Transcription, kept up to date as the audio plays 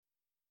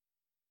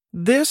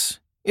This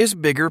is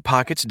Bigger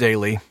Pockets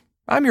Daily.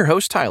 I'm your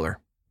host, Tyler.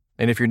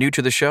 And if you're new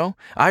to the show,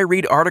 I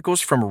read articles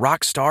from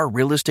rockstar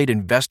real estate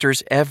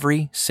investors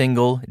every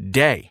single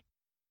day.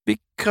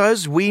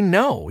 Because we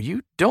know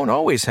you don't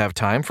always have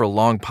time for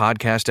long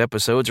podcast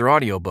episodes or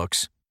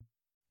audiobooks.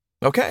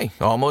 Okay,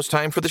 almost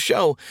time for the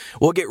show.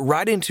 We'll get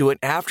right into it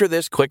after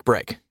this quick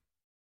break.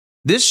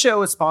 This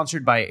show is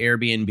sponsored by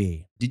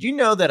Airbnb. Did you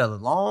know that a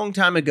long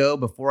time ago,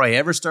 before I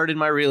ever started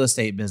my real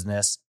estate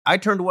business, I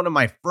turned one of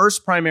my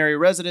first primary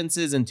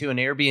residences into an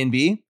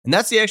Airbnb? And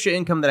that's the extra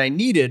income that I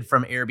needed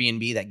from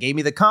Airbnb that gave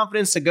me the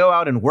confidence to go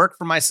out and work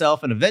for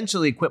myself and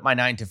eventually quit my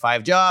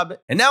 9-to-5 job.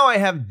 And now I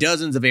have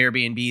dozens of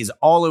Airbnbs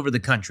all over the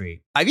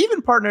country. I've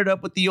even partnered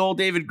up with the old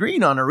David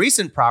Green on a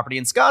recent property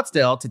in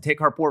Scottsdale to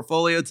take our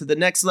portfolio to the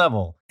next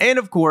level. And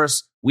of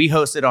course, we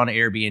host it on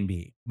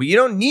Airbnb. But you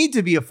don't need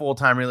to be a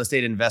full-time real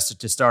estate investor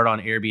to start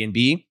on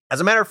Airbnb. As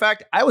a matter of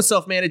fact, I was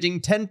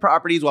self-managing 10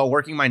 properties while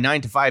working my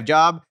 9-to-5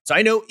 job, so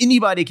I know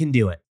anybody can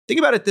do it. Think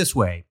about it this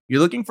way.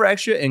 You're looking for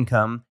extra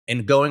income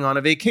and going on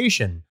a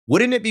vacation.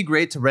 Wouldn't it be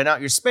great to rent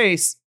out your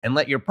space and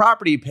let your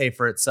property pay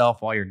for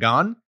itself while you're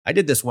gone? I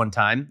did this one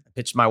time. I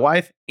pitched my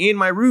wife and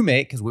my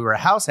roommate, because we were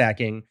house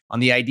hacking, on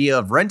the idea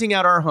of renting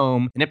out our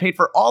home, and it paid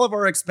for all of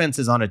our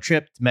expenses on a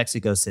trip to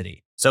Mexico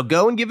City. So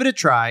go and give it a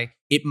try.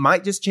 It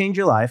might just change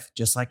your life,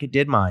 just like it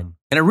did mine.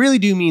 And I really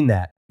do mean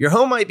that. Your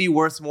home might be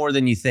worth more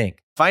than you think.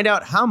 Find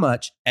out how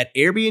much at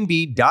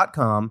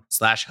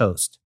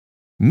airbnb.com/host.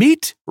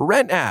 Meet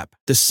RentApp,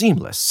 the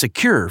seamless,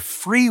 secure,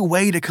 free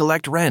way to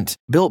collect rent.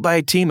 Built by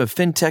a team of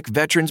fintech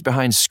veterans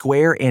behind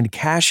Square and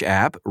Cash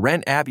App,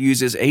 RentApp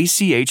uses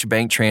ACH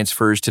bank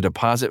transfers to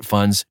deposit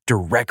funds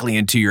directly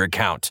into your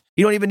account.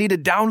 You don't even need to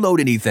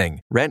download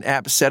anything.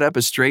 RentApp setup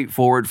is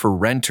straightforward for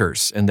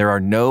renters, and there are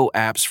no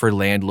apps for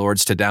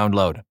landlords to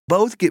download.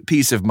 Both get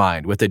peace of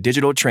mind with a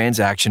digital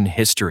transaction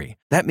history.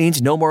 That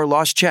means no more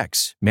lost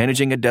checks,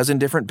 managing a dozen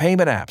different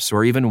payment apps,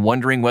 or even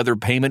wondering whether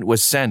payment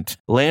was sent.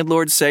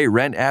 Landlords say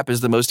RentApp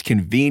is the most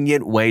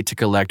convenient way to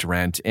collect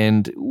rent,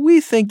 and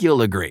we think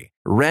you'll agree.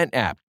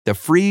 RentApp, the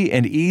free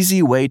and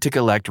easy way to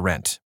collect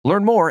rent.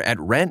 Learn more at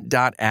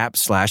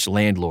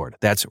rent.app/landlord.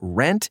 That's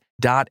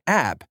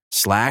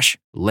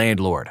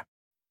rent.app/landlord.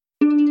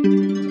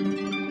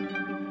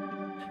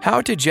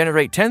 How to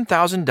generate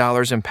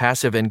 $10,000 in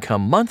passive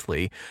income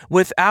monthly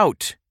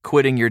without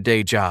quitting your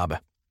day job,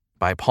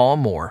 by Paul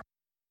Moore.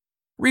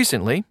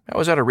 Recently, I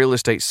was at a real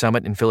estate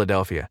summit in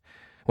Philadelphia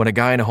when a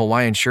guy in a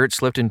Hawaiian shirt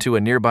slipped into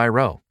a nearby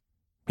row.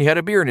 He had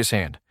a beer in his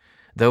hand,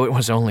 though it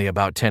was only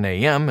about 10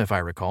 a.m., if I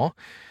recall.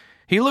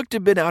 He looked a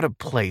bit out of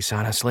place,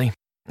 honestly,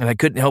 and I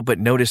couldn't help but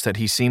notice that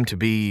he seemed to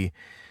be,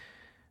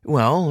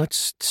 well,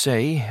 let's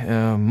say,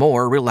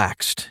 more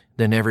relaxed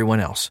than everyone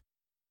else.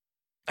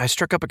 I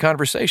struck up a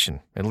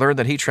conversation and learned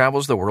that he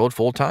travels the world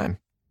full-time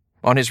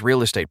on his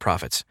real estate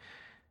profits.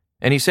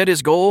 And he said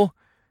his goal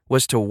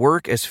was to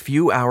work as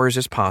few hours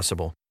as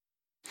possible.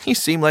 He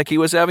seemed like he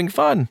was having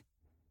fun.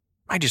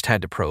 I just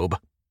had to probe.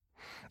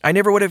 I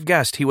never would have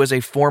guessed he was a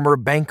former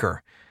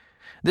banker.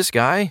 This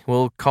guy,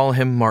 we'll call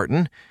him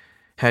Martin,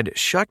 had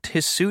shucked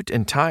his suit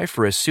and tie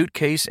for a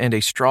suitcase and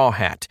a straw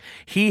hat.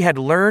 He had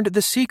learned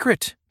the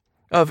secret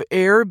of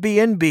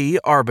Airbnb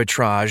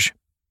arbitrage.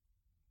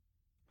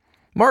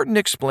 Martin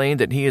explained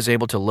that he is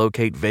able to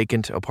locate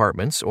vacant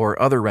apartments or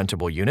other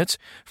rentable units,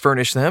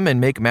 furnish them, and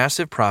make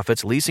massive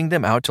profits leasing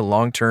them out to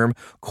long-term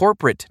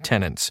corporate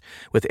tenants,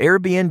 with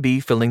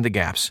Airbnb filling the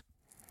gaps.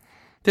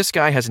 This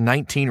guy has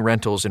 19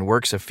 rentals and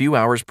works a few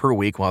hours per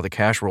week while the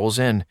cash rolls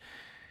in.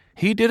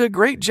 He did a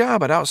great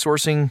job at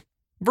outsourcing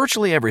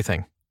virtually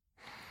everything.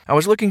 I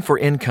was looking for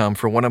income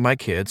for one of my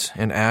kids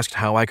and asked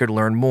how I could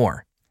learn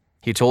more.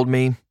 He told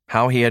me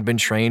how he had been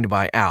trained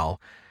by Al,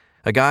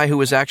 a guy who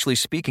was actually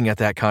speaking at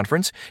that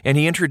conference, and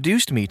he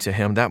introduced me to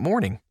him that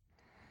morning.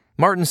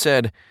 Martin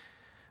said,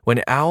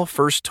 "When Al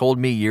first told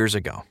me years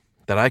ago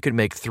that I could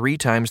make 3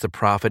 times the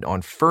profit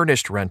on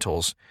furnished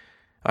rentals,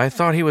 I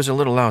thought he was a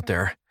little out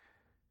there.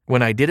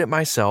 When I did it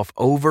myself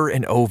over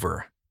and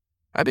over,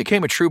 I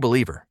became a true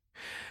believer.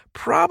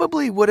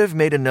 Probably would have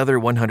made another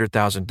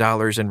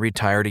 $100,000 and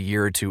retired a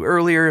year or two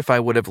earlier if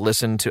I would have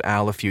listened to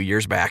Al a few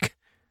years back."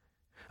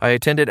 I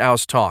attended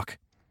Al's talk,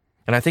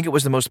 and I think it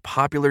was the most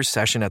popular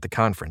session at the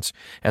conference,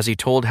 as he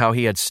told how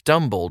he had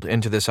stumbled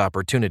into this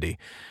opportunity.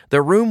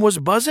 The room was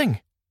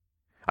buzzing.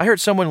 I heard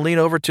someone lean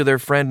over to their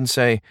friend and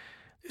say,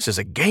 "This is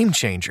a game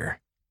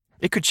changer.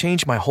 It could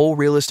change my whole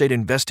real estate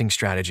investing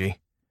strategy."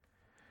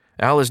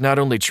 Al is not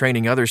only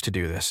training others to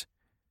do this,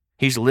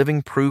 he's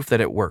living proof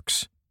that it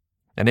works.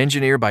 An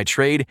engineer by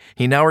trade,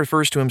 he now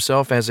refers to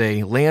himself as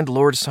a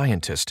landlord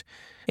scientist,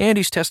 and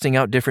he's testing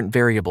out different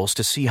variables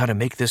to see how to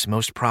make this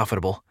most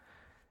profitable.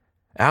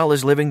 Al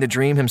is living the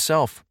dream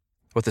himself,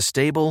 with a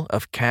stable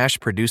of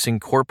cash-producing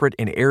corporate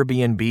and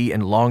Airbnb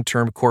and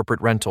long-term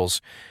corporate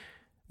rentals,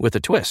 with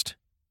a twist.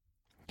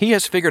 He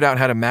has figured out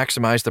how to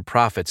maximize the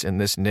profits in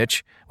this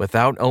niche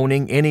without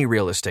owning any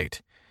real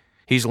estate.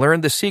 He's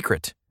learned the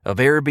secret of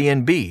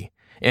Airbnb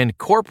and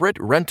corporate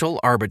rental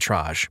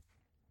arbitrage.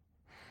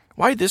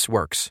 Why this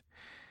works?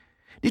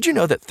 Did you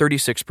know that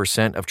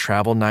 36% of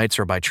travel nights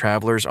are by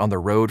travelers on the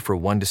road for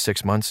 1 to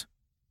 6 months?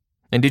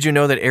 And did you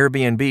know that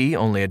Airbnb,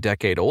 only a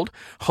decade old,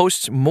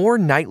 hosts more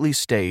nightly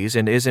stays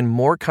and is in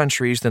more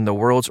countries than the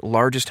world's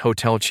largest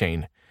hotel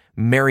chain,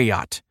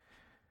 Marriott,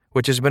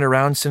 which has been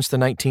around since the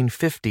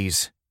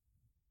 1950s?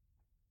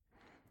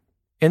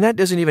 And that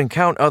doesn't even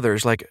count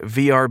others like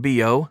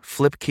VRBO,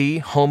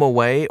 Flipkey,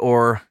 HomeAway,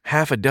 or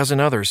half a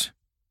dozen others.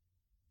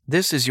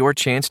 This is your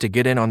chance to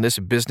get in on this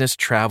business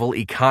travel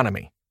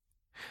economy.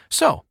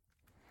 So,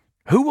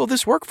 who will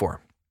this work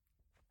for?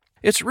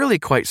 It's really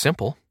quite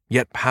simple,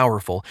 yet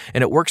powerful,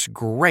 and it works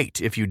great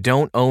if you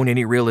don't own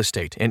any real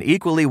estate, and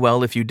equally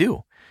well if you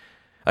do.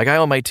 A guy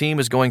on my team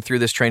is going through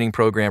this training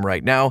program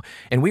right now,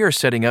 and we are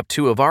setting up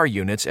 2 of our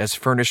units as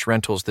furnished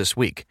rentals this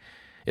week.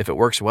 If it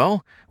works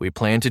well, we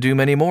plan to do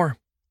many more.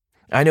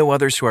 I know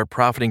others who are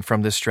profiting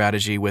from this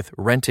strategy with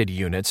rented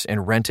units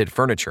and rented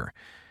furniture,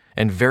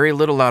 and very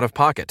little out of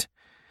pocket.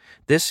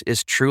 This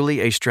is truly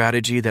a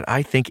strategy that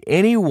I think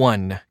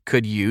anyone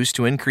could use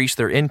to increase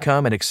their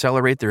income and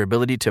accelerate their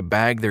ability to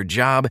bag their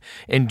job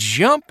and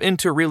jump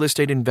into real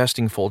estate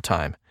investing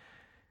full-time.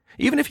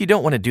 Even if you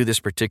don't want to do this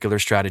particular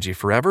strategy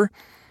forever,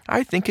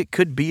 I think it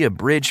could be a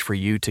bridge for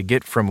you to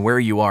get from where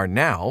you are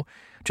now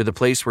to the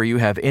place where you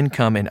have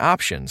income and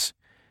options.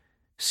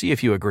 See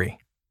if you agree.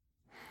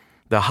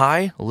 The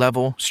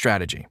high-level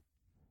strategy.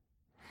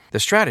 The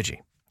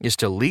strategy is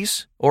to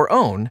lease or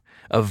own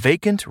a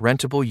vacant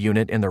rentable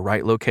unit in the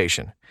right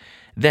location.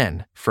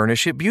 Then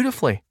furnish it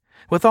beautifully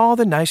with all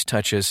the nice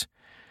touches.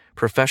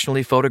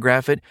 Professionally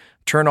photograph it,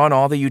 turn on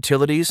all the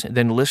utilities,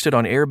 then list it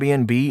on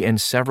Airbnb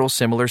and several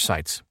similar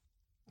sites.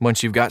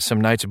 Once you've got some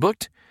nights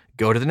booked,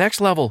 go to the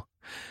next level.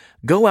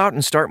 Go out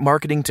and start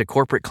marketing to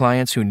corporate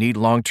clients who need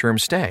long-term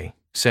stay,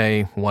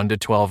 say 1 to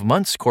 12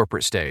 months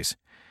corporate stays.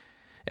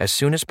 As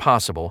soon as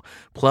possible,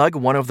 plug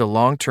one of the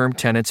long-term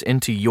tenants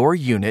into your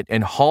unit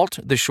and halt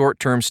the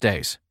short-term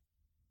stays.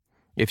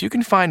 If you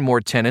can find more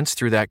tenants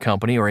through that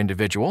company or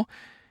individual,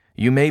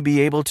 you may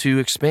be able to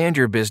expand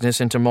your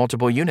business into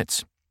multiple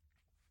units.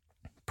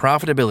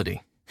 Profitability.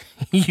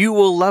 You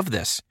will love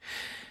this.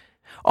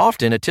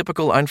 Often, a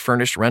typical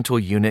unfurnished rental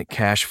unit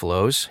cash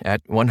flows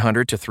at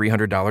 $100 to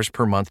 $300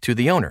 per month to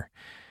the owner.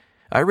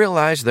 I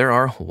realize there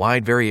are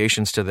wide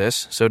variations to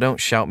this, so don't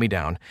shout me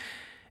down.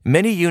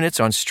 Many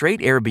units on straight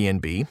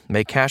Airbnb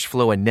may cash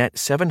flow a net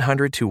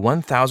 $700 to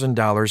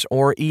 $1,000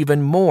 or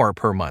even more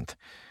per month.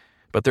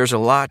 But there's a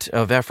lot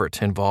of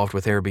effort involved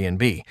with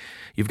Airbnb.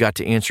 You've got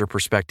to answer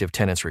prospective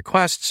tenants'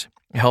 requests,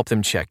 help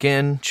them check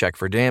in, check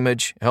for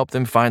damage, help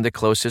them find the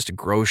closest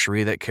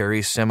grocery that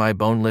carries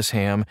semi-boneless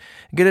ham,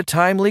 get a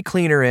timely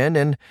cleaner in,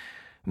 and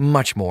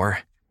much more.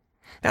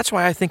 That's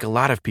why I think a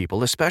lot of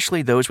people,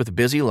 especially those with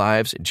busy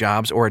lives,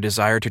 jobs, or a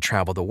desire to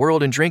travel the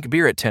world and drink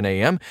beer at 10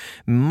 a.m.,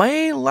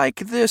 may like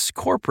this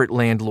corporate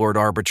landlord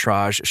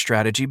arbitrage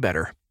strategy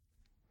better.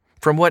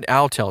 From what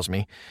Al tells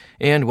me,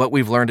 and what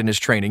we've learned in his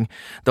training,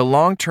 the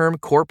long-term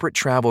corporate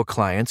travel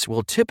clients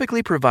will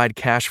typically provide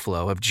cash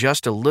flow of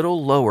just a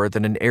little lower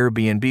than an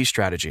Airbnb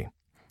strategy.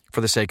 For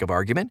the sake of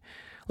argument,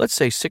 let's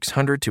say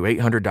 $600 to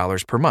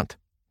 $800 per month.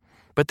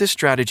 But this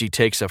strategy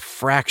takes a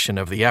fraction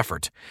of the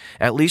effort,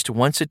 at least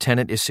once a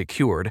tenant is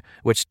secured,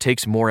 which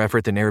takes more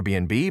effort than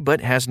Airbnb but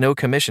has no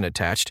commission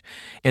attached,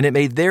 and it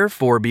may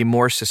therefore be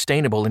more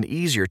sustainable and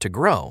easier to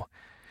grow.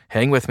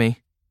 Hang with me,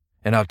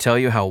 and I'll tell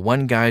you how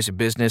one guy's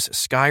business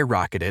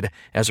skyrocketed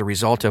as a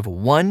result of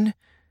one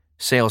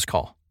sales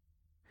call.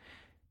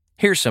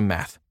 Here's some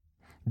math.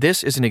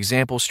 This is an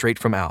example straight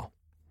from Al.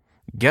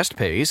 Guest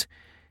pays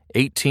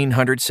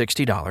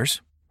 $1,860,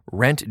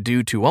 rent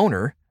due to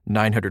owner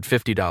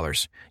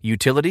 $950,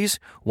 utilities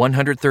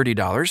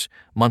 $130,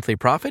 monthly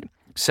profit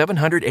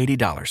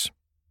 $780.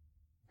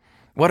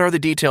 What are the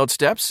detailed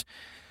steps?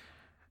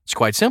 It's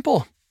quite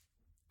simple.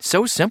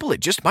 So simple it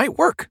just might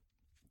work.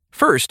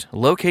 First,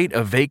 locate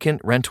a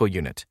vacant rental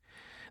unit.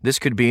 This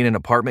could be in an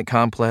apartment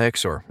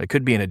complex, or it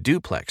could be in a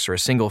duplex or a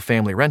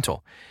single-family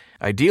rental.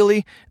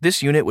 Ideally,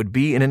 this unit would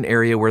be in an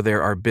area where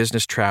there are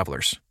business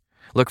travelers.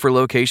 Look for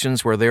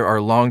locations where there are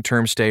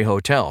long-term stay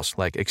hotels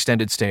like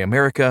Extended Stay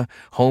America,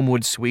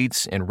 Homewood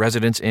Suites, and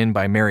Residence Inn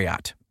by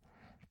Marriott.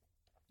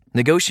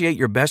 Negotiate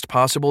your best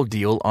possible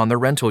deal on the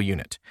rental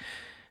unit.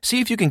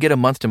 See if you can get a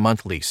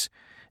month-to-month lease,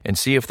 and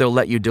see if they'll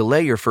let you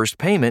delay your first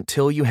payment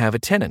till you have a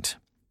tenant.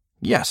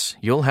 Yes,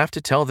 you'll have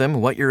to tell them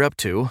what you're up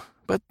to,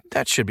 but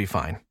that should be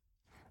fine.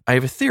 I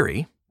have a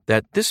theory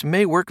that this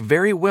may work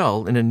very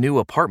well in a new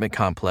apartment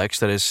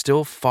complex that is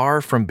still far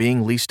from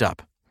being leased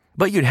up.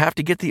 But you'd have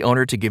to get the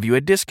owner to give you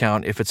a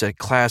discount if it's a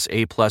Class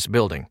A+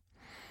 building.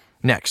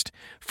 Next,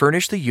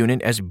 furnish the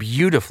unit as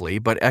beautifully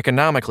but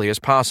economically as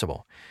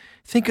possible.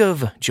 Think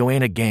of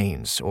Joanna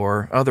Gaines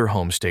or other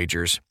home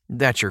stagers.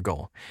 That's your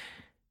goal.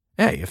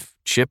 Hey, if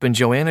Chip and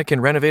Joanna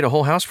can renovate a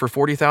whole house for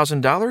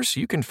 $40,000,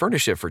 you can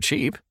furnish it for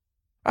cheap.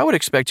 I would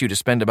expect you to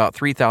spend about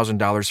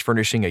 $3,000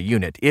 furnishing a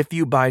unit if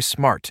you buy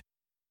smart.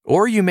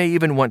 Or you may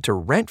even want to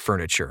rent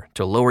furniture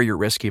to lower your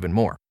risk even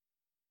more.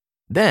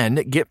 Then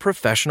get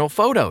professional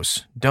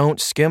photos.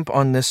 Don't skimp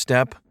on this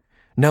step.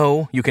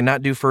 No, you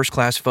cannot do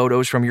first-class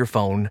photos from your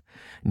phone,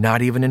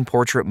 not even in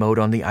portrait mode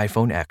on the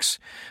iPhone X.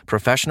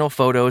 Professional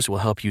photos will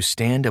help you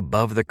stand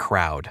above the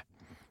crowd.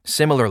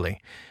 Similarly,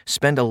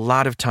 spend a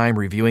lot of time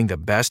reviewing the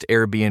best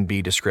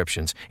Airbnb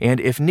descriptions, and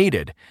if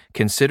needed,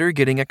 consider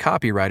getting a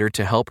copywriter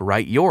to help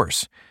write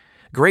yours.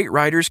 Great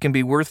writers can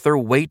be worth their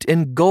weight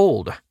in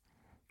gold.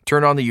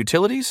 Turn on the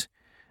utilities,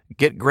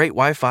 get great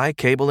Wi-Fi,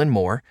 cable, and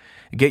more.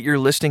 Get your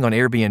listing on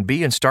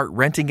Airbnb and start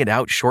renting it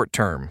out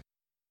short-term.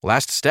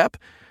 Last step?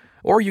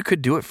 Or you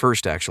could do it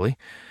first, actually.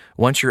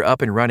 Once you're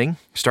up and running,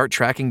 start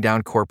tracking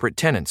down corporate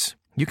tenants.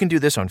 You can do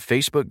this on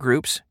Facebook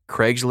groups,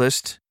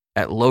 Craigslist,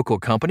 at local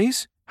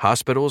companies,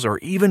 hospitals, or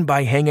even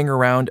by hanging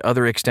around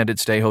other extended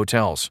stay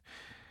hotels.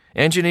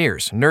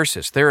 Engineers,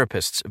 nurses,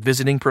 therapists,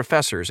 visiting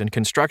professors, and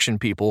construction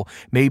people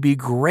may be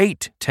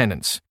great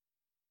tenants.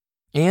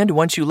 And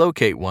once you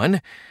locate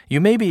one,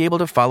 you may be able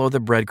to follow the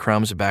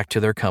breadcrumbs back to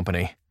their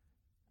company.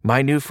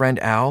 My new friend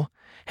Al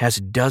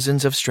has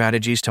dozens of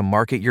strategies to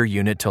market your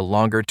unit to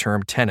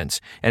longer-term tenants,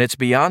 and it's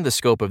beyond the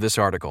scope of this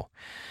article.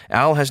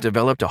 Al has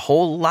developed a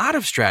whole lot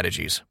of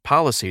strategies,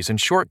 policies, and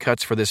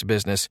shortcuts for this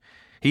business.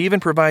 He even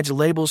provides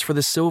labels for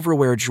the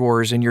silverware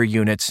drawers in your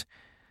units.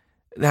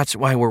 That's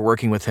why we're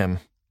working with him,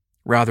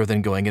 rather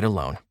than going it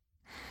alone.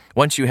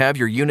 Once you have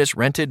your units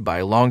rented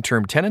by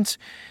long-term tenants,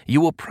 you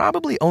will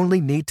probably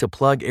only need to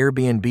plug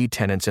Airbnb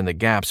tenants in the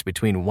gaps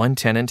between one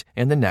tenant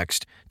and the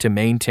next to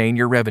maintain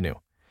your revenue.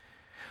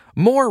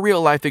 More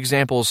real-life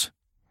examples.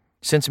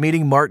 Since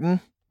meeting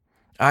Martin,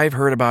 I've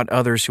heard about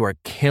others who are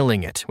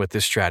killing it with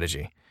this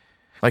strategy.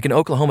 Like an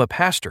Oklahoma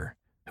pastor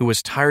who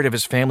was tired of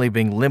his family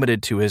being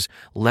limited to his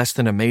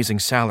less-than-amazing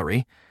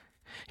salary.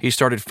 He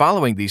started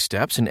following these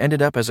steps and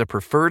ended up as a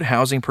preferred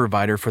housing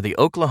provider for the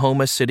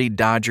Oklahoma City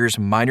Dodgers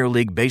minor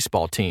league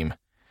baseball team.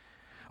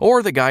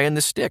 Or the guy in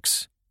the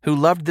sticks who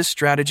loved this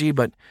strategy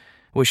but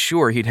was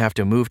sure he'd have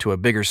to move to a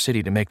bigger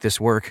city to make this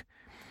work.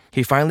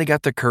 He finally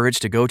got the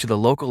courage to go to the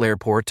local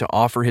airport to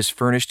offer his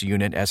furnished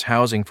unit as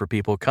housing for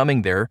people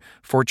coming there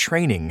for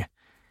training.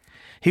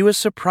 He was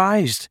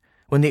surprised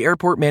when the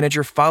airport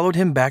manager followed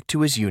him back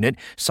to his unit,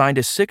 signed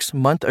a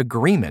 6-month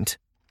agreement,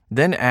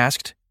 then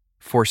asked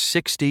for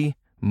 60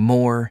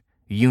 more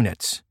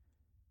units.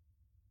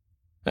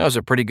 That was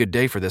a pretty good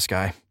day for this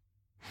guy.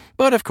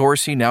 But of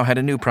course, he now had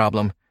a new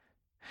problem.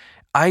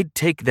 I'd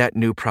take that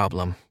new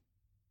problem.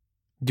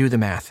 Do the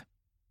math.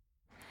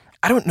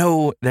 I don't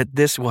know that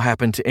this will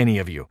happen to any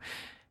of you,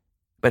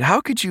 but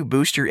how could you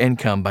boost your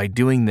income by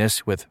doing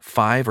this with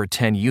 5 or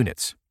 10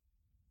 units?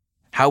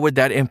 How would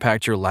that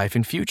impact your life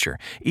and future,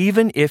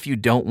 even if you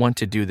don't want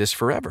to do this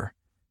forever?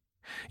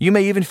 You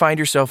may even find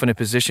yourself in a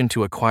position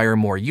to acquire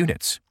more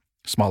units,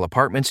 small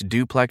apartments,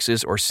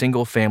 duplexes, or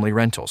single-family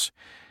rentals.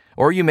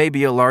 Or you may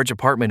be a large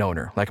apartment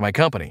owner, like my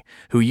company,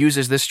 who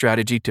uses this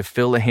strategy to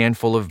fill a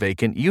handful of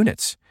vacant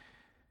units.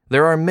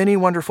 There are many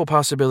wonderful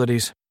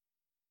possibilities.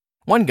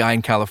 One guy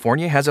in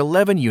California has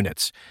 11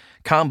 units,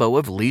 combo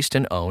of leased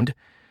and owned,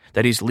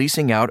 that he's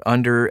leasing out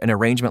under an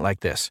arrangement like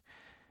this.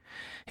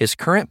 His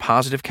current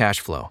positive cash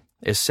flow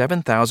is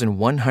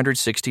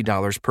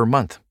 $7,160 per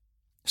month.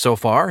 So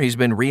far, he's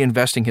been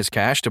reinvesting his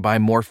cash to buy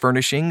more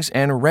furnishings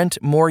and rent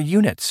more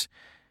units.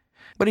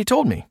 But he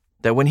told me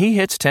that when he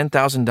hits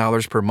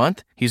 $10,000 per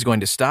month, he's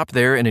going to stop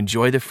there and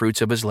enjoy the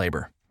fruits of his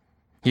labor.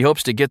 He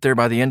hopes to get there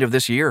by the end of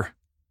this year.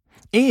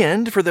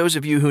 And for those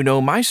of you who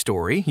know my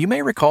story, you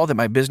may recall that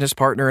my business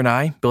partner and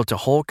I built a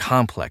whole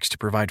complex to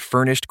provide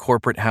furnished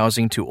corporate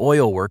housing to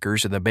oil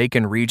workers in the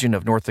Bacon region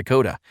of North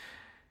Dakota.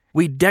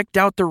 We decked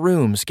out the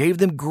rooms, gave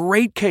them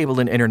great cable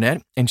and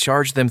internet, and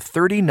charged them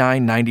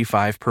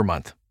 $39.95 per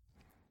month.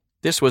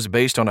 This was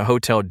based on a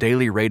hotel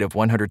daily rate of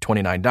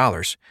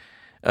 $129,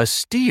 a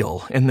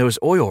steal in those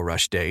oil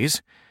rush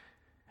days.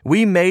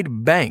 We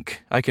made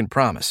bank, I can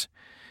promise.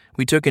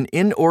 We took an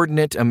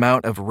inordinate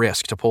amount of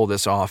risk to pull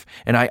this off,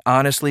 and I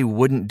honestly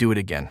wouldn't do it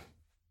again.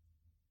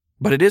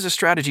 But it is a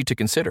strategy to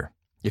consider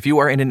if you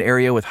are in an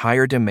area with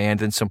higher demand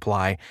than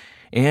supply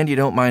and you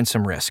don't mind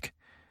some risk.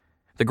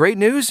 The great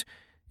news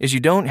is you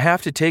don't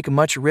have to take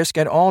much risk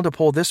at all to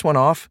pull this one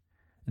off.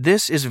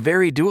 This is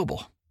very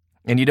doable,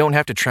 and you don't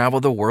have to travel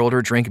the world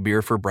or drink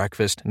beer for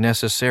breakfast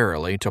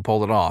necessarily to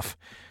pull it off.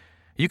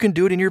 You can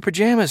do it in your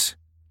pajamas,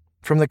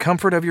 from the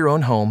comfort of your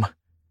own home.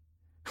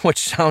 Which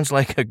sounds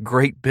like a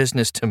great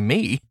business to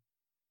me.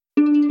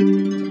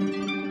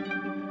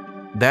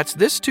 That's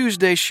this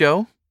Tuesday's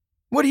show.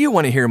 What do you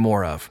want to hear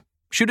more of?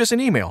 Shoot us an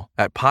email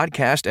at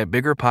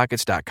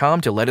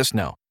podcast@biggerpockets.com to let us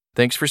know.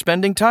 Thanks for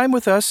spending time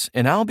with us,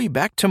 and I'll be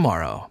back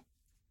tomorrow.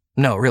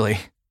 No, really.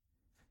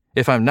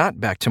 If I'm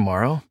not back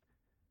tomorrow,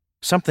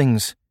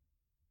 something's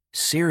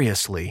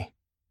seriously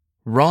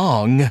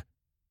wrong.